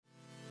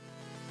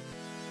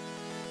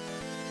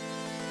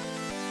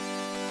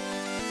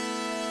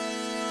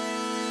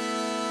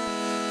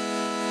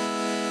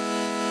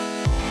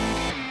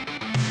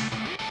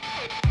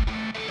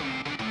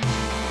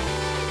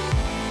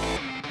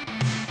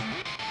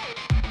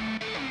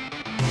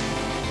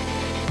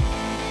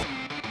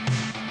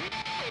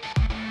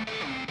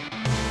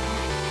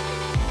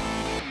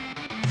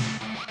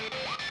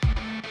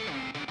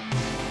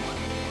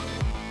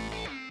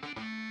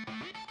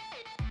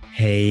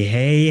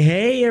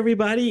Hey,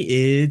 everybody.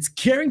 It's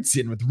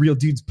Carrington with Real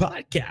Dudes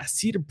Podcast,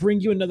 here to bring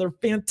you another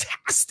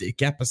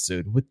fantastic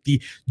episode with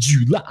the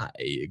July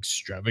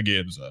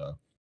extravaganza.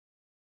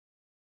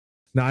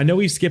 Now, I know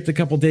we've skipped a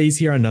couple days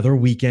here, another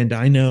weekend.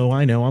 I know.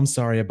 I'm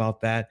sorry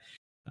about that.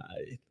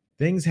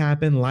 Things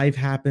happen, life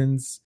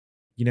happens.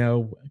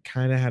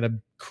 Kind of had a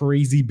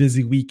crazy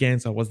busy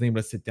weekend, so I wasn't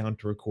able to sit down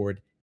to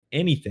record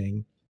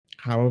anything.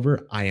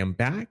 However, I am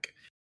back.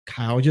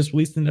 Kyle just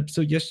released an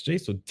episode yesterday,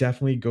 so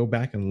definitely go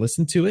back and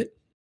listen to it.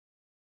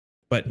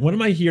 But what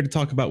am I here to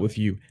talk about with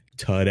you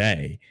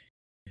today?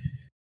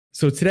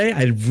 So today,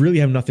 I really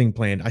have nothing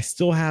planned. I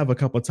still have a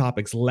couple of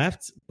topics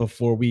left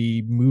before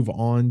we move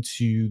on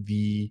to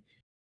the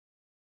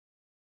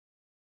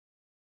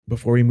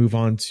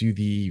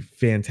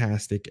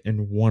fantastic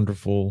and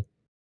wonderful.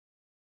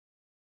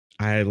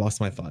 I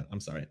lost my thought. I'm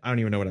sorry. I don't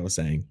even know what I was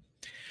saying.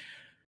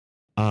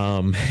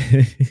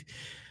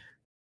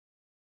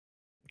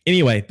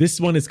 Anyway, this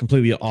one is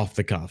completely off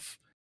the cuff.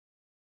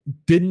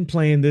 Didn't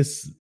plan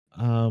this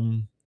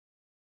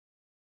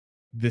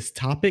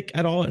topic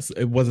at all.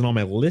 It wasn't on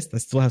my list. I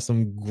still have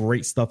some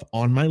great stuff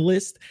on my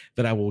list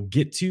that I will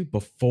get to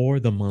before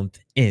the month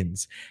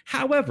ends.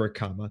 However,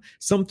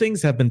 some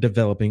things have been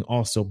developing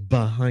also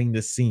behind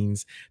the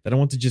scenes that I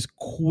want to just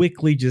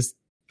quickly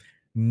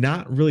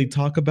not really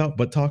talk about,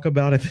 but talk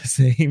about at the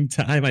same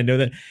time. I know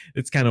that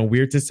it's kind of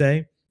weird to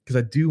say, because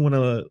I do want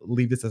to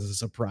leave this as a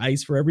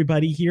surprise for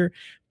everybody here.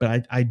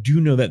 But I do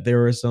know that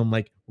there are some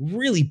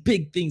really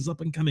big things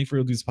up and coming for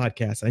Real Dudes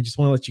Podcast. I just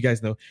want to let you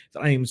guys know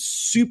that I am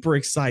super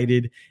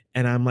excited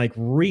and I'm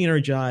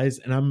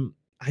re-energized, and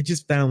I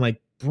just found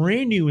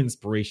brand new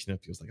inspiration. It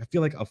feels like I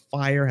feel like a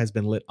fire has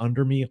been lit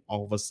under me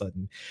all of a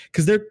sudden,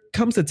 because there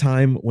comes a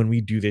time when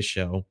we do this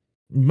show.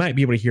 You might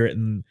be able to hear it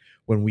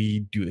when we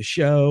do the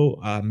show,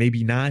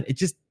 maybe not. It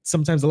just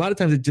sometimes, a lot of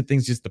times,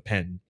 things just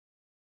depend.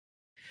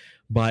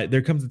 But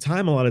there comes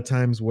a lot of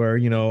times where,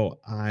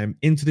 I'm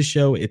into the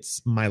show.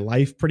 It's my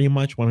life pretty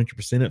much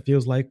 100%, it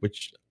feels like,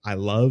 which I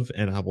love.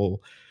 And I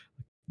will,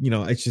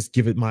 it's just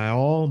give it my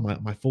all,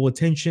 my full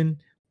attention,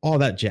 all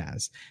that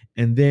jazz.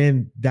 And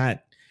then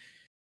that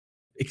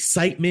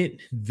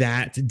excitement,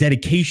 that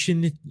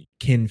dedication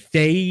can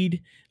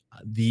fade.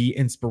 The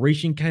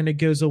inspiration kind of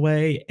goes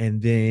away.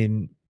 And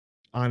then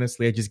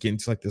honestly, I just get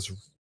into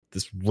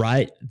this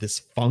rut, this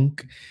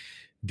funk,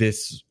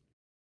 this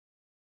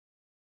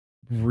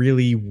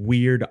really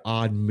weird,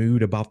 odd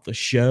mood about the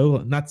show.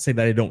 Not to say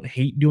that I don't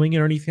hate doing it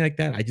or anything like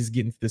that. I just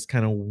get into this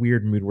kind of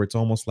weird mood where it's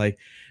almost like,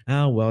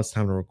 oh, well, it's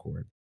time to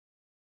record.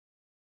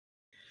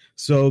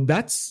 So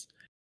that's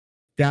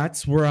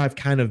where I've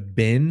kind of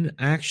been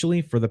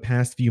actually for the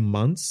past few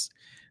months.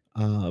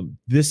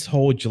 This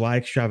whole July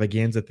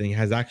extravaganza thing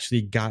has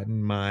actually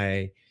gotten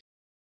my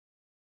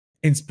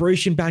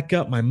inspiration back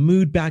up, my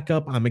mood back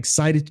up. I'm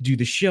excited to do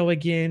the show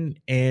again.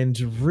 And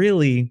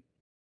really,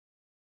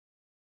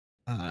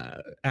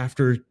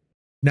 after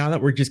now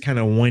that we're just kind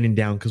of winding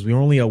down, because we're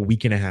only a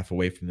week and a half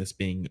away from this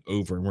being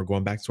over and we're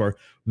going back to our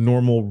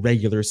normal,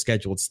 regular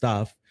scheduled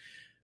stuff.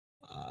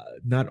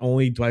 Not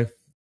only do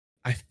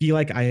I feel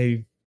like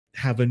I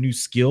have a new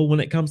skill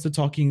when it comes to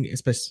talking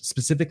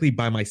specifically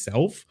by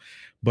myself,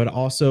 but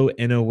also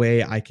in a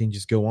way I can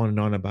just go on and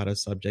on about a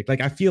subject.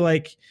 I feel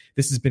like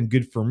this has been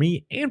good for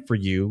me and for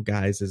you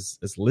guys as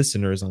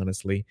listeners,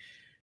 honestly.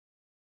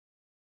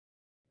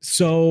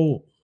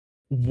 So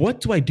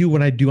what do I do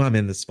when I'm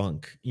in this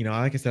funk?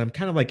 Like I said, I'm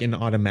kind of in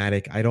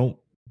automatic. I don't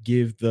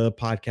give the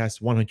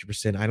podcast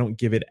 100%. I don't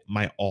give it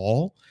my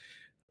all.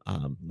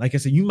 Like I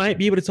said, you might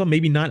be able to tell,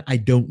 maybe not. I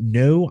don't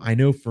know. I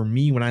know for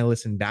me, when I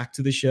listen back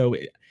to the show,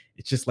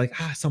 it's just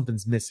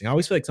something's missing. I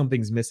always feel like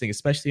something's missing,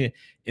 especially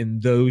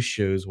in those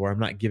shows where I'm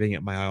not giving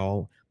it my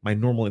all, my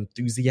normal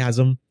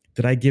enthusiasm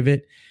that I give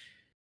it.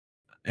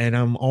 And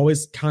I'm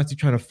always constantly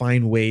trying to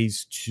find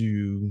ways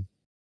to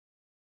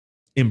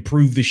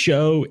improve the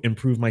show,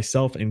 improve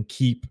myself, and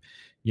keep,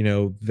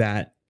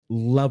 that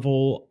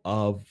level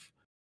of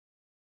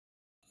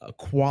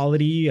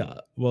quality,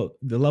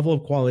 the level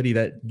of quality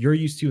that you're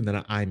used to and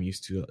that I'm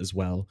used to as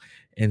well.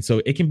 And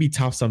so it can be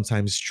tough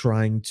sometimes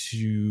trying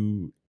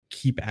to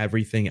keep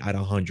everything at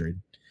 100,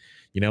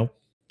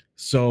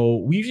 So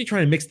we usually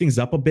try to mix things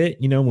up a bit.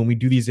 When we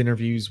do these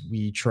interviews,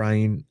 we try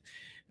and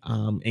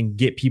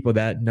get people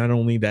that not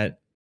only that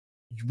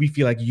we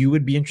feel like you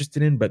would be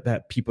interested in, but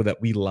that people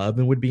that we love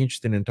and would be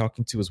interested in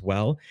talking to as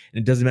well.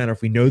 And it doesn't matter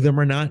if we know them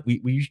or not.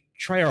 We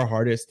try our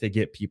hardest to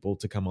get people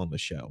to come on the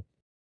show.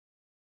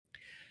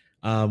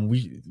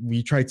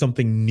 We tried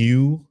something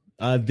new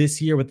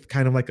this year with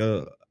kind of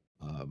a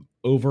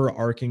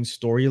overarching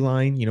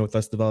storyline, with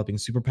us developing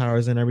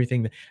superpowers and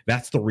everything.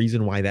 That's the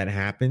reason why that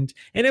happened.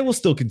 And it will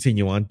still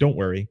continue on. Don't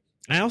worry.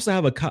 I also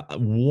have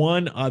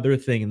one other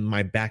thing in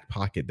my back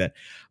pocket that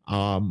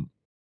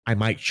I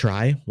might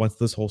try once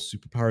this whole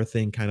superpower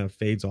thing kind of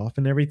fades off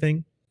and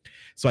everything.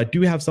 So I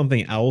do have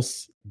something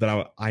else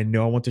that I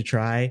know I want to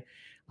try.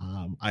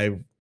 I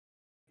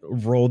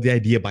rolled the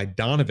idea by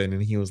Donovan,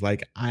 and he was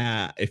like,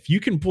 if you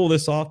can pull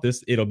this off,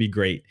 it'll be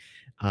great.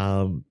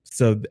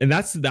 So and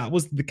that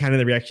was the kind of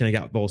the reaction I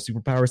got with the whole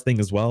superpowers thing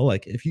as well.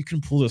 Like, if you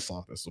can pull this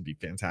off, this will be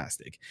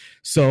fantastic.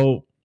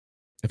 So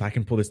if I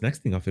can pull this next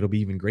thing off, it'll be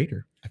even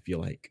greater. I feel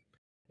like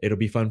it'll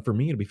be fun for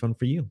me. It'll be fun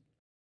for you.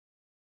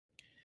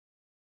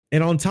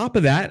 And on top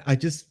of that, I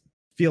just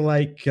feel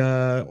like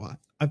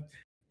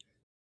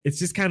it's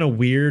just kind of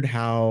weird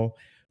how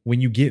when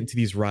you get into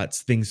these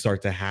ruts, things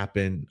start to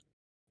happen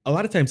a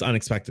lot of times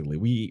unexpectedly.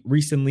 We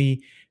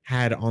recently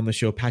had on the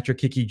show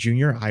Patrick Hickey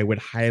Jr. I would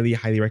highly,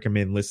 highly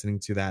recommend listening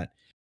to that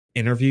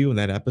interview and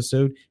that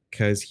episode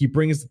because he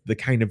brings the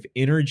kind of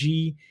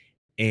energy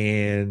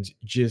and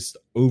just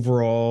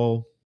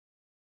overall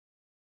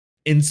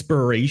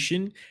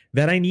inspiration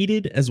that I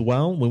needed as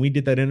well when we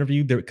did that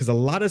interview there, because a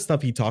lot of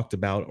stuff he talked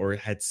about or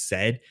had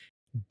said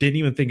didn't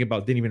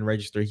even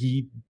register.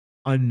 He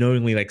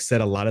unknowingly like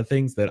said a lot of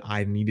things that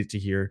I needed to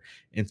hear,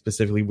 and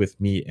specifically with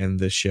me and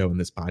this show and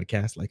this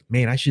podcast. Like,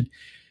 man, I should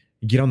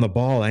get on the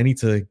ball. I need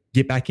to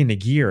get back into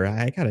gear.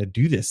 I gotta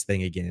do this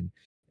thing again.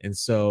 And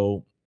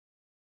so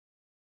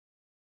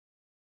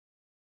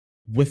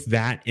with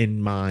that in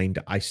mind,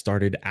 I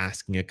started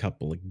asking a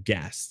couple of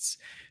guests.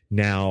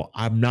 Now,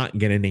 I'm not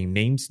going to name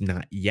names,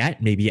 not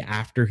yet, maybe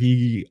after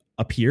he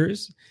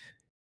appears.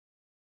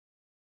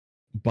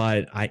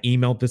 But I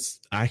emailed this.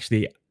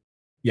 Actually,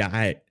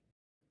 yeah,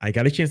 I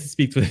got a chance to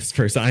speak to this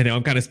person. I know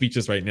I'm kind of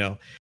speechless right now.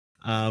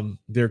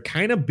 They're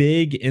kind of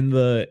big in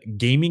the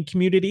gaming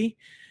community.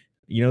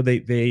 You know,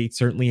 they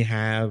certainly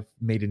have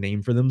made a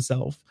name for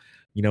themselves.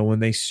 You know, when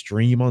they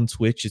stream on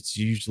Twitch, it's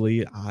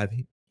usually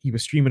he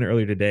was streaming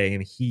earlier today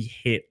and he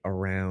hit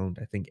around,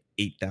 I think,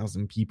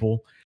 8,000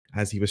 people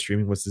as he was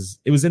streaming.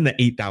 It was in the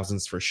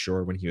 8,000s for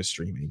sure when he was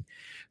streaming.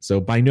 So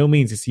by no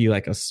means is he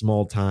like a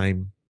small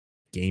time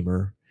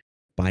gamer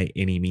by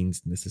any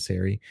means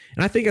necessary.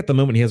 And I think at the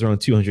moment he has around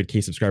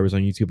 200K subscribers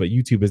on YouTube, but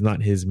YouTube is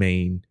not his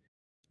main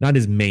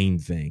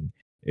thing.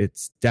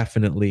 It's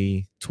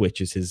definitely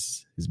Twitch is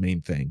his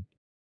main thing.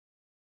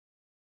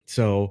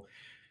 So,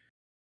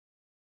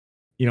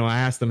 you know, I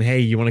asked him, "Hey,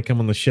 you want to come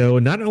on the show?"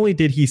 And not only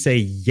did he say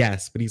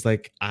yes, but he's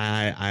like,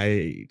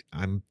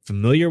 I'm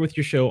familiar with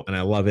your show and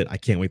I love it. I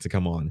can't wait to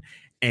come on."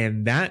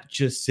 And that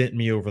just sent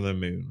me over the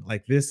moon.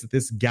 Like this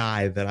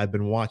guy that I've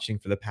been watching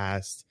for the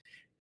past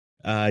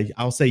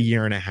I'll say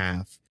year and a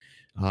half,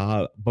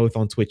 both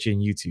on Twitch and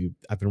YouTube.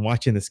 I've been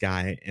watching this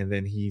guy, and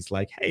then he's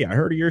like, "Hey, I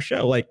heard of your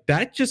show." Like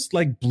that just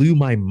like blew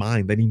my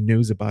mind that he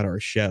knows about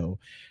our show.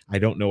 I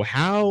don't know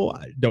how.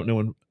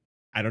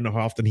 I don't know how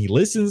often he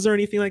listens or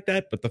anything like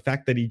that, but the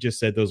fact that he just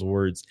said those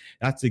words,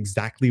 that's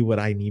exactly what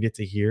I needed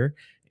to hear,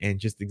 and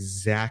just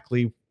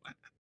exactly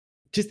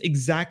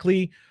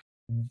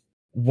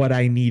what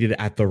I needed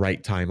at the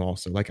right time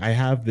also. Like I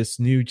have this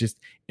new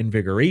just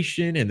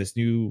invigoration and this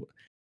new,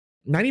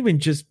 not even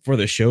just for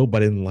the show,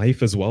 but in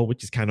life as well,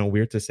 which is kind of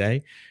weird to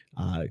say.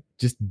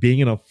 Just being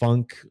in a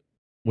funk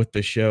with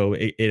the show,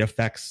 it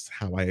affects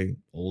how I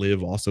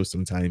live also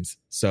sometimes.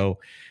 So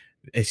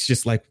it's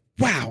just like,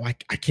 wow,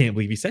 I can't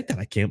believe he said that.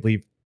 I can't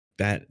believe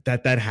that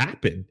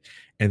happened.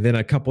 And then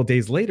a couple of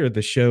days later,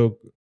 the show,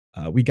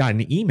 we got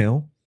an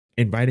email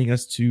inviting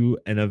us to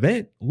an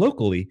event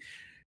locally.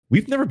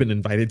 We've never been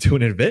invited to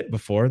an event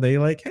before. They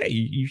like, "Hey,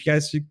 you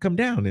guys should come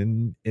down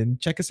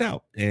and check us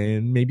out,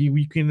 and maybe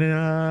we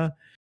can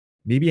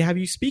maybe have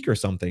you speak or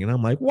something." And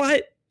I'm like,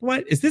 what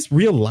is this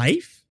real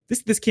life?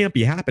 This can't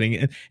be happening.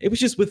 And it was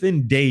just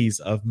within days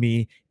of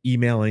me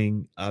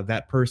emailing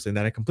that person,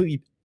 that a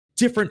completely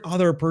different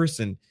other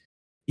person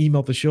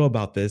emailed the show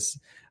about this,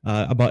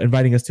 about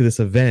inviting us to this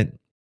event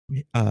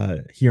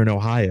here in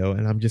Ohio.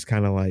 And I'm just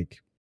kind of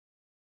like,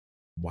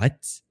 what?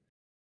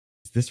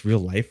 Is this real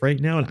life right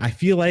now? And I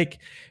feel like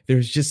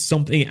there's just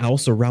something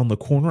else around the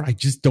corner. I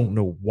just don't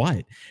know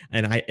what.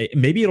 And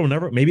maybe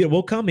it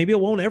will come, maybe it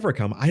won't ever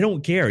come. I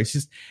don't care. It's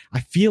just,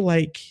 I feel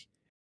like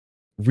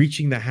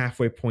reaching the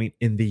halfway point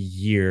in the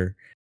year,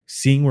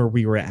 seeing where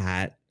we were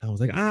at, I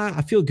was like,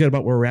 I feel good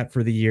about where we're at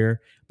for the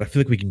year, but I feel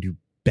like we can do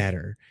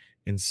better.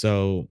 And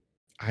so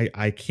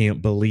I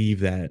can't believe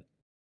that.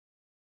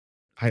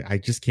 I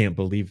just can't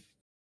believe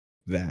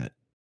that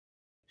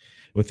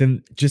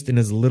within just in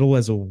as little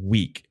as a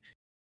week,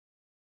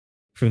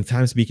 from the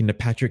time speaking to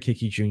Patrick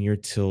Hickey Jr.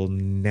 till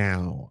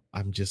now,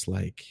 I'm just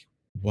like,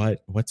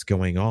 what's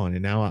going on?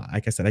 And now,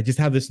 like I said, I just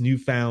have this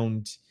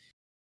newfound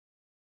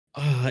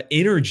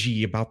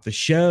energy about the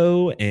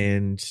show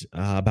and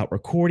about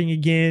recording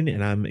again,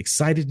 and I'm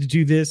excited to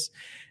do this.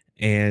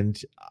 And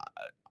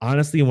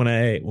honestly,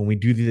 when we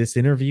do this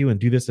interview and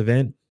do this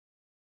event,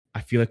 I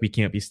feel like we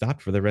can't be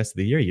stopped for the rest of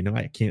the year. You know,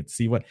 I can't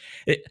see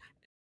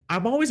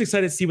I'm always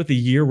excited to see what the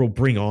year will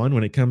bring on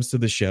when it comes to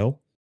the show.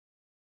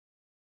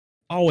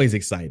 Always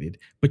excited,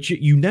 but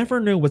you never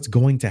know what's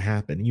going to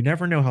happen. You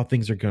never know how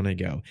things are going to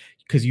go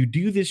because you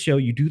do this show,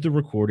 you do the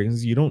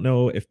recordings. You don't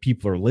know if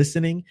people are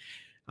listening.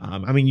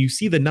 I mean, you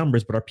see the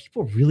numbers, but are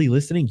people really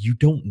listening? You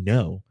don't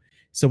know.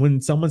 So when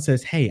someone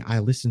says, "Hey, I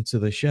listened to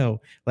the show,"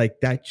 like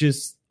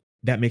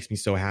that makes me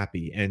so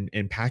happy.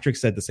 And Patrick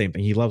said the same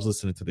thing. He loves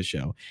listening to the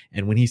show.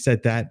 And when he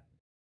said that,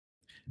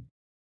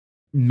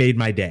 made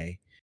my day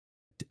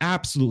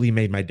absolutely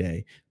made my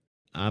day.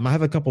 I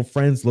have a couple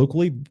friends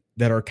locally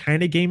that are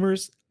kind of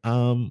gamers,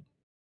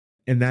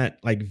 in that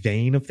like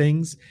vein of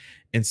things.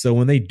 And so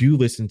when they do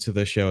listen to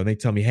the show and they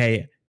tell me,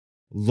 "Hey,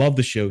 love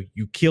the show,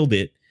 you killed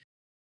it,"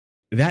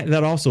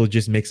 that also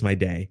just makes my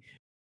day.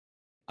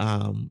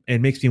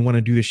 And makes me want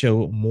to do the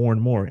show more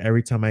and more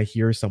every time I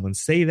hear someone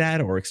say that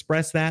or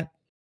express that.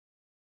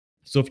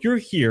 So if you're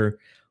here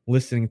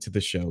listening to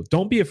the show,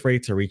 don't be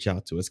afraid to reach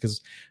out to us,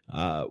 because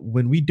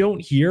when we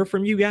don't hear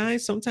from you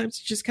guys, sometimes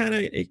it just kind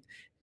of it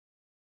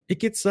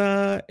gets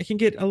it can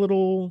get a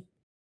little,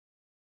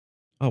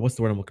 oh, what's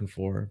the word I'm looking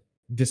for?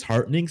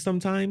 Disheartening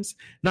sometimes.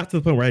 Not to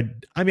the point where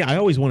I mean, I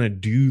always want to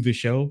do the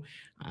show.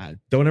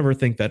 Don't ever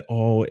think that,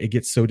 oh, it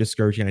gets so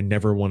discouraging, I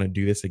never want to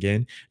do this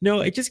again.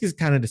 No, it just gets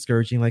kind of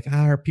discouraging. Like,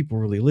 are people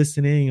really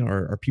listening?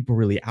 Or are people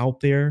really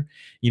out there?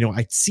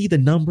 I see the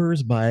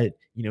numbers, but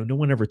no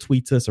one ever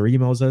tweets us or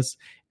emails us.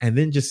 And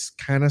then just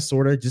kind of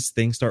sort of just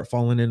things start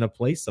falling into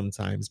place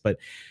sometimes. But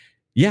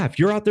yeah, if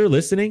you're out there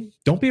listening,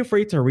 don't be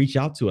afraid to reach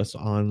out to us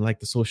on like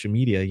the social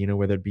media,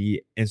 whether it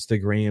be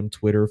Instagram,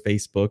 Twitter,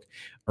 Facebook,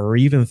 or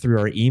even through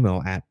our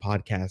email at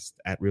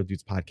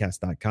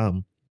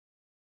podcast@realdudespodcast.com.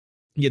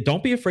 Yeah,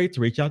 don't be afraid to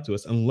reach out to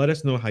us and let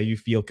us know how you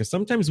feel, because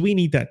sometimes we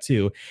need that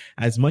too.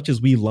 As much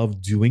as we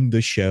love doing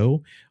the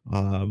show,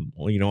 on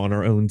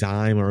our own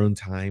dime, our own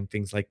time,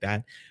 things like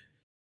that,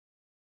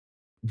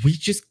 we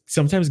just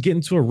sometimes get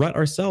into a rut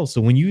ourselves.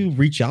 So when you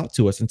reach out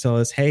to us and tell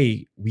us,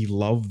 "Hey, we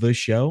love the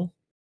show,"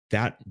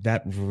 that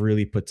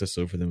really puts us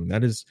over the moon.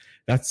 That's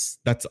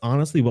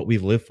honestly what we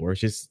live for.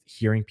 It's just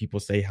hearing people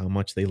say how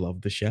much they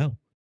love the show,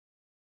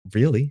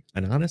 really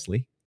and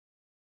honestly.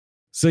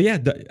 So yeah,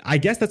 I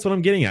guess that's what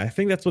I'm getting at. I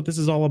think that's what this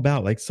is all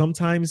about. Like,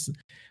 sometimes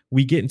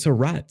we get into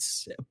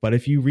ruts, but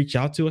if you reach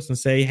out to us and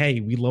say, "Hey,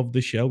 we love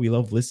the show, we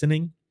love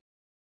listening,"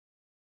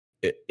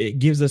 it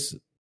gives us,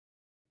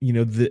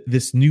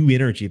 this new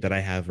energy that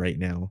I have right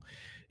now.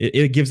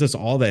 It gives us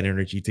all that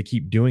energy to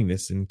keep doing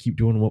this and keep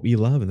doing what we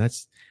love, and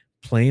that's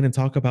playing and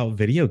talk about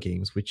video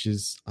games, which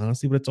is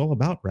honestly what it's all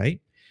about, right?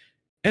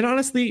 And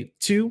honestly,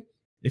 too,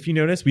 if you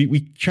notice,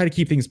 we try to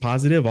keep things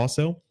positive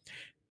also.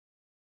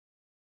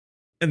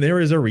 And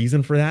there is a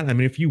reason for that. I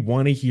mean, if you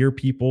want to hear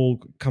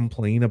people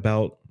complain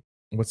about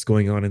what's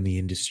going on in the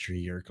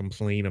industry, or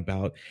complain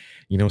about,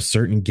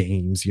 certain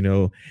games,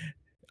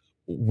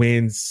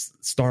 when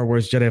Star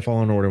Wars Jedi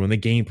Fallen Order, when the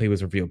gameplay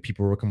was revealed,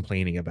 people were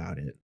complaining about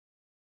it.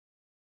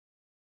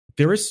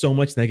 There is so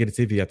much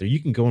negativity out there. You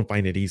can go and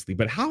find it easily,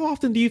 but how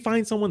often do you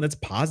find someone that's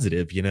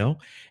positive,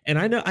 And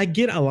I know I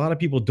get a lot of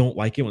people don't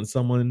like it when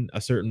someone,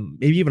 a certain,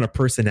 maybe even a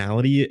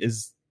personality,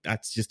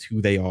 that's just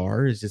who they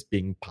are, is just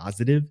being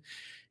positive.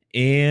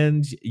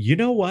 And you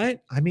know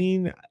what? I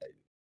mean,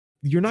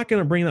 you're not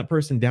going to bring that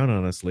person down,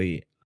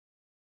 honestly.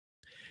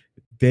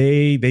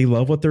 They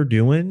love what they're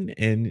doing,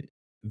 and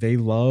they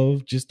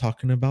love just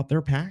talking about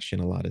their passion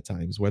a lot of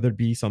times, whether it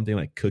be something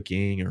like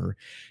cooking, or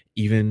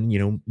even,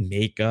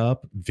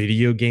 makeup,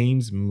 video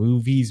games,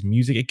 movies,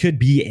 music. It could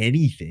be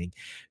anything.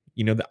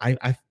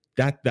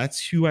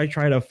 That's who I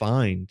try to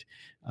find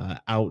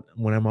out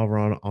when I'm over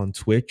on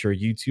Twitch or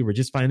YouTube, or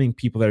just finding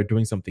people that are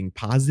doing something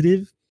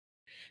positive.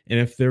 And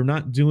if they're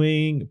not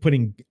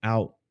putting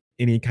out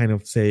any kind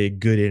of, say,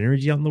 good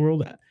energy out in the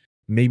world,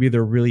 maybe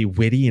they're really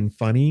witty and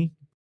funny,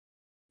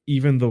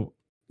 even though,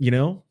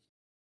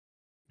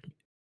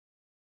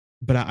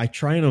 but I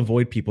try and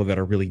avoid people that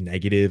are really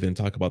negative and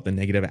talk about the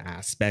negative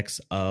aspects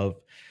of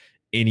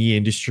any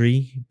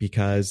industry,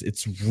 because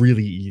it's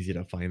really easy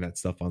to find that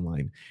stuff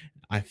online.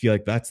 I feel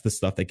like that's the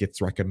stuff that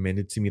gets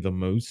recommended to me the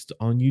most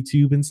on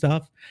YouTube and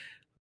stuff.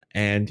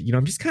 And,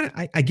 I'm just kind of,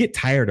 I get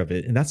tired of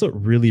it. And that's what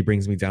really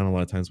brings me down a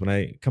lot of times when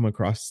I come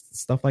across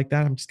stuff like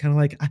that. I'm just kind of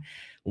like,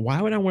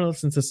 why would I want to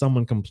listen to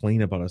someone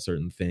complain about a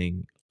certain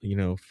thing,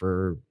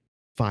 for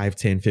 5,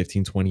 10,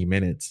 15, 20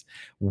 minutes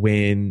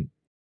when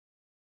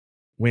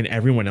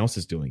everyone else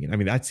is doing it? I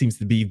mean, that seems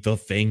to be the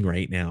thing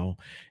right now.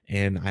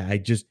 And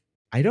I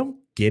don't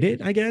get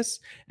it, I guess.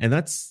 And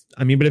but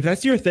if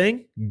that's your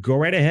thing, go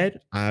right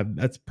ahead.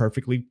 That's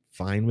perfectly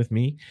fine with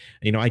me.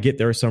 I get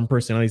there are some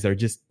personalities that are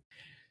just,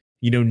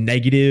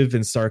 negative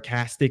and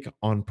sarcastic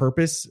on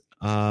purpose.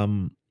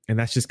 And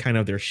that's just kind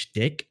of their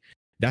shtick.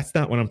 That's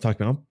not what I'm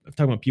talking about. I'm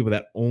talking about people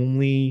that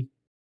only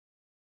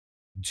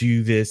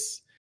do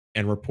this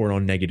and report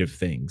on negative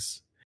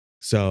things.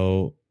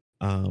 So,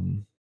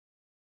 I'm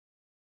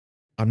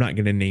not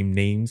going to name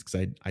names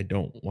because I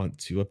don't want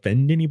to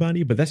offend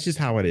anybody, but that's just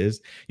how it is.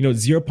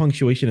 Zero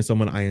Punctuation is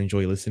someone I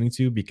enjoy listening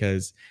to,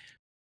 because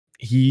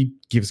he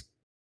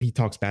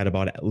talks bad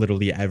about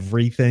literally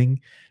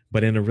everything,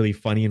 but in a really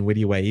funny and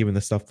witty way, even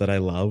the stuff that I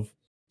love,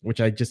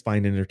 which I just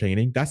find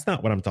entertaining. That's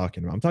not what I'm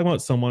talking about. I'm talking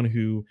about someone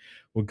who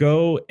will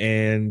go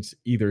and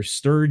either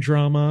stir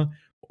drama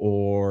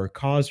or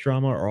cause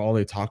drama, or all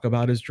they talk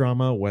about is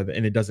drama,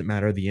 and it doesn't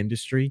matter the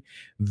industry.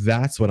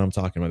 That's what I'm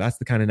talking about. That's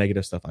the kind of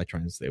negative stuff I try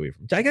and stay away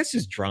from. I guess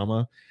just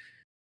drama,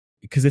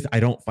 because I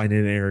don't find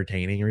it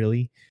entertaining,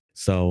 really.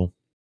 So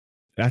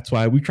that's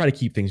why we try to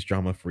keep things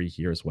drama free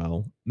here as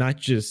well. Not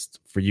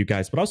just for you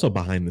guys, but also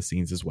behind the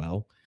scenes as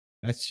well.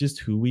 That's just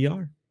who we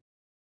are.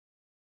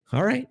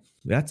 All right.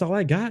 That's all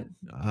I got.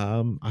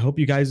 I hope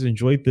you guys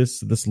enjoyed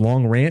this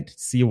long rant.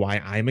 See why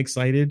I'm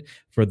excited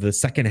for the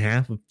second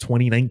half of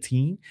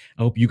 2019.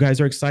 I hope you guys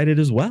are excited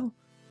as well.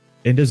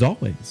 And as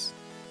always,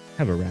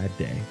 have a rad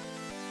day.